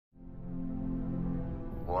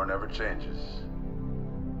war never changes.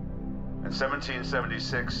 In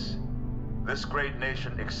 1776, this great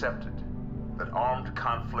nation accepted that armed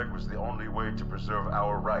conflict was the only way to preserve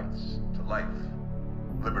our rights to life,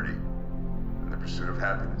 liberty, and the pursuit of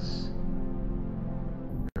happiness.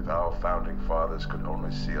 If our founding fathers could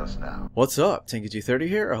only see us now. What's up? Tinky230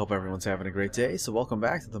 here. I hope everyone's having a great day. So welcome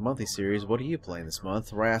back to the monthly series, What Are You Playing This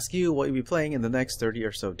Month? Where I ask you what you'll be playing in the next 30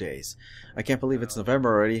 or so days. I can't believe it's November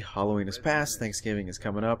already. Halloween is past, Thanksgiving is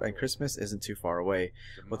coming up, and Christmas isn't too far away.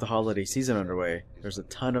 With the holiday season underway, there's a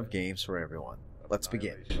ton of games for everyone. Let's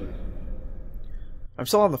begin. I'm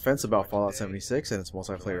still on the fence about Fallout 76 and its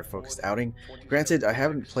multiplayer-focused outing. Granted, I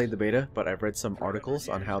haven't played the beta, but I've read some articles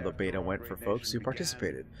on how the beta went for folks who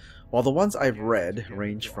participated. While the ones I've read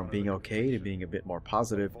range from being okay to being a bit more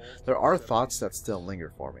positive, there are thoughts that still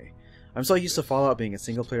linger for me. I'm so used to Fallout being a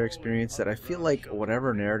single-player experience that I feel like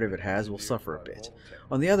whatever narrative it has will suffer a bit.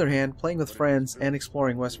 On the other hand, playing with friends and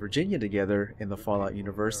exploring West Virginia together in the Fallout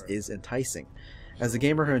universe is enticing. As a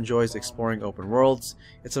gamer who enjoys exploring open worlds,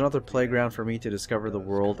 it's another playground for me to discover the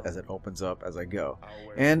world as it opens up as I go.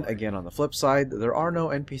 And again, on the flip side, there are no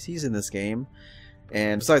NPCs in this game,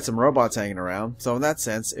 and besides some robots hanging around, so in that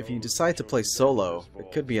sense, if you decide to play solo,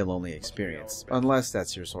 it could be a lonely experience, unless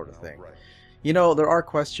that's your sort of thing. You know, there are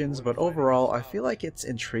questions, but overall, I feel like it's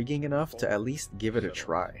intriguing enough to at least give it a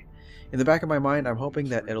try. In the back of my mind, I'm hoping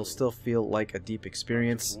that it'll still feel like a deep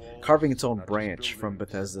experience, carving its own branch from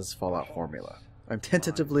Bethesda's Fallout formula. I'm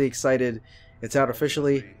tentatively excited. It's out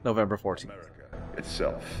officially November 14th.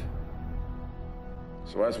 Itself.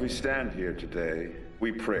 So as we stand here today,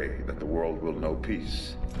 we pray that the world will know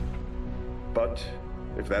peace. But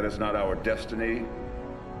if that is not our destiny,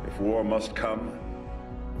 if war must come,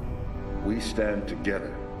 we stand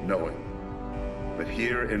together knowing that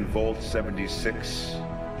here in Vault 76,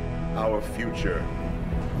 our future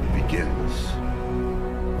begins.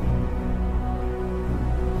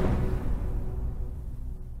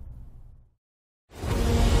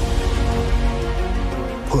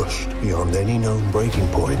 Pushed beyond any known breaking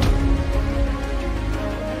point,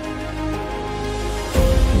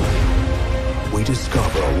 we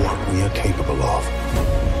discover what we are capable of.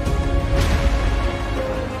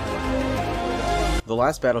 The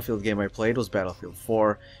last Battlefield game I played was Battlefield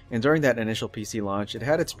 4, and during that initial PC launch, it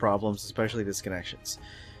had its problems, especially disconnections.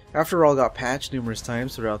 After all got patched numerous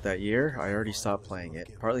times throughout that year, I already stopped playing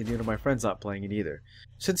it, partly due to my friends not playing it either.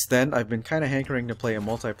 Since then, I've been kinda hankering to play a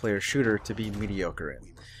multiplayer shooter to be mediocre in.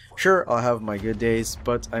 Sure, I'll have my good days,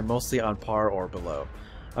 but I'm mostly on par or below.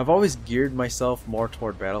 I've always geared myself more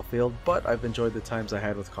toward Battlefield, but I've enjoyed the times I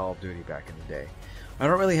had with Call of Duty back in the day. I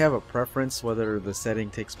don't really have a preference whether the setting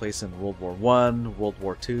takes place in World War I, World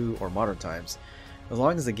War II, or modern times. As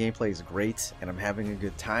long as the gameplay is great and I'm having a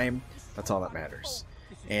good time, that's all that matters.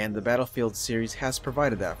 And the Battlefield series has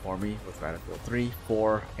provided that for me with Battlefield 3,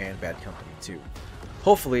 4, and Bad Company 2.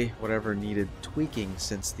 Hopefully, whatever needed tweaking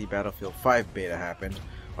since the Battlefield 5 beta happened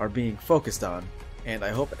are being focused on, and I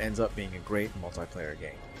hope it ends up being a great multiplayer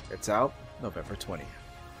game. It's out November 20th.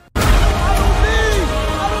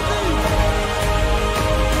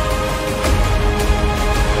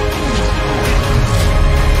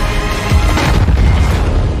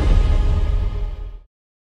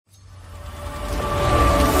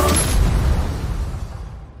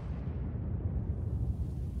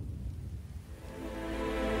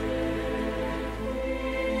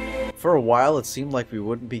 For a while, it seemed like we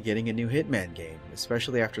wouldn't be getting a new Hitman game,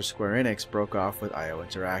 especially after Square Enix broke off with IO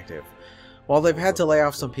Interactive. While they've had to lay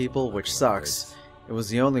off some people, which sucks, it was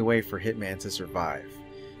the only way for Hitman to survive.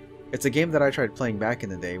 It's a game that I tried playing back in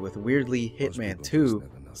the day with weirdly Hitman 2,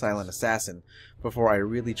 Silent Assassin, before I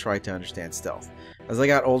really tried to understand stealth. As I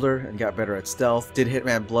got older and got better at stealth, did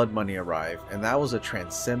Hitman Blood Money arrive, and that was a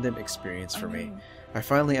transcendent experience for me. I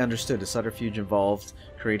finally understood the subterfuge involved,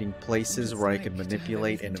 creating places where I could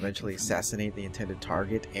manipulate and eventually assassinate the intended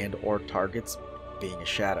target and or targets being a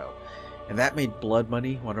shadow. And that made Blood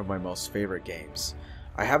Money one of my most favorite games.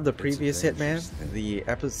 I have the previous Hitman, the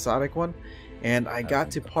episodic one, and I got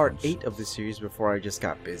to part 8 of the series before I just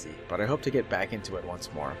got busy, but I hope to get back into it once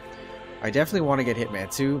more. I definitely want to get Hitman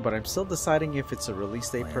 2, but I'm still deciding if it's a release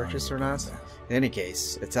date purchase or not. In any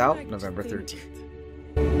case, it's out November 13th.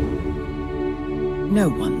 No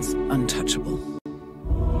one's untouchable.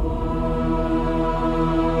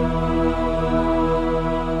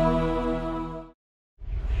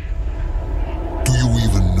 Do you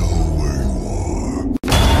even know where you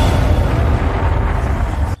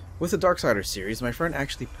are? With the Darksiders series, my friend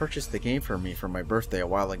actually purchased the game for me for my birthday a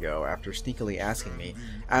while ago after sneakily asking me,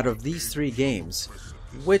 out of these 3 games,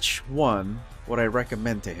 which one would I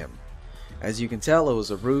recommend to him? As you can tell, it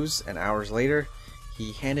was a ruse, and hours later,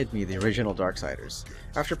 he handed me the original Darksiders.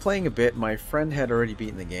 After playing a bit, my friend had already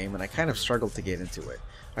beaten the game and I kind of struggled to get into it.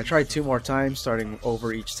 I tried 2 more times, starting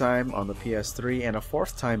over each time on the PS3 and a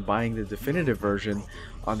 4th time buying the definitive version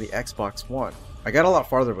on the Xbox One. I got a lot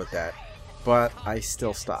farther with that, but I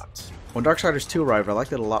still stopped. When Darksiders 2 arrived, I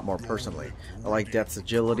liked it a lot more personally. I liked Death's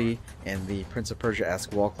agility and the Prince of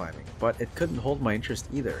Persia-esque wall climbing, but it couldn't hold my interest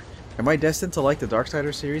either. Am I destined to like the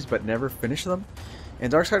Darksiders series but never finish them?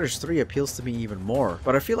 And Darksiders 3 appeals to me even more,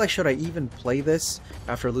 but I feel like should I even play this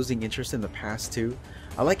after losing interest in the past 2?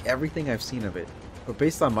 I like everything I've seen of it, but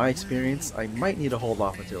based on my experience, I might need to hold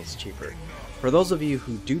off until it's cheaper. For those of you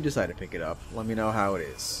who do decide to pick it up, let me know how it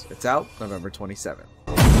is. It's out November 27th.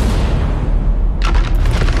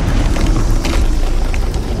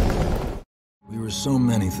 We were so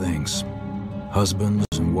many things. Husbands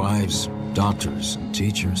and wives, doctors and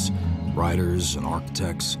teachers, writers and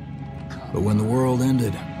architects. But when the world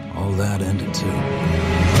ended, all that ended too.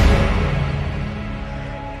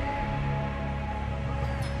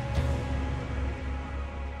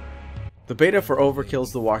 The beta for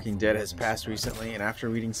Overkill's The Walking Dead has passed recently, and after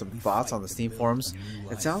reading some thoughts on the Steam forums,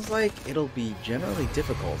 it sounds like it'll be generally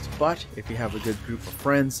difficult, but if you have a good group of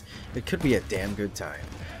friends, it could be a damn good time.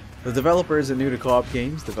 The developer isn't new to co-op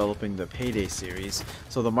games, developing the Payday series,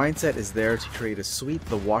 so the mindset is there to create a sweet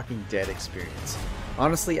The Walking Dead experience.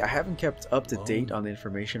 Honestly, I haven't kept up to date on the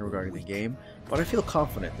information regarding the game, but I feel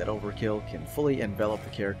confident that Overkill can fully envelop the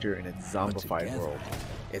character in its zombified world.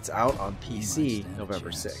 It's out on PC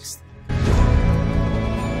November 6th.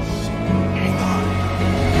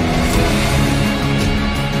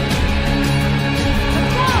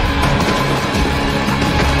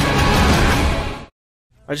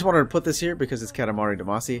 I just wanted to put this here because it's Katamari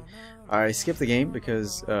Damacy. I skipped the game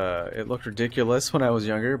because it looked ridiculous when I was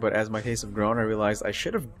younger, but as my tastes have grown, I realized I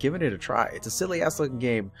should have given it a try. It's a silly-ass looking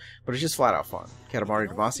game, but it's just flat out fun. Katamari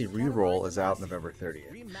Damacy Reroll is out November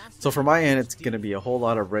 30th. So for my end, it's going to be a whole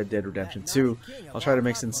lot of Red Dead Redemption 2. I'll try to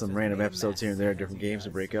mix in some random episodes here and there, different games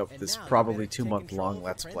to break up this probably 2-month-long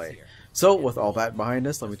Let's Play. So with all that behind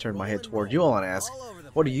us, let me turn my head toward you all and ask,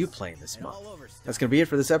 what are you playing this month? That's going to be it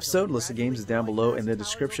for this episode. List of games is down below in the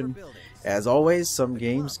description. As always, some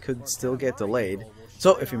games could still get delayed.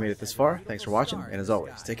 So if you made it this far, thanks for watching, and as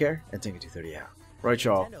always, take care, and Tinker230 out. Right,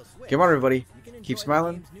 y'all. Game on, everybody. Keep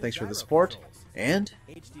smiling. Thanks for the support, and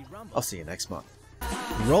I'll see you next month.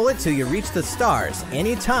 Roll it till you reach the stars,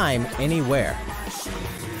 anytime, anywhere.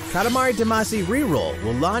 Katamari Damacy Reroll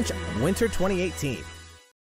will launch winter 2018.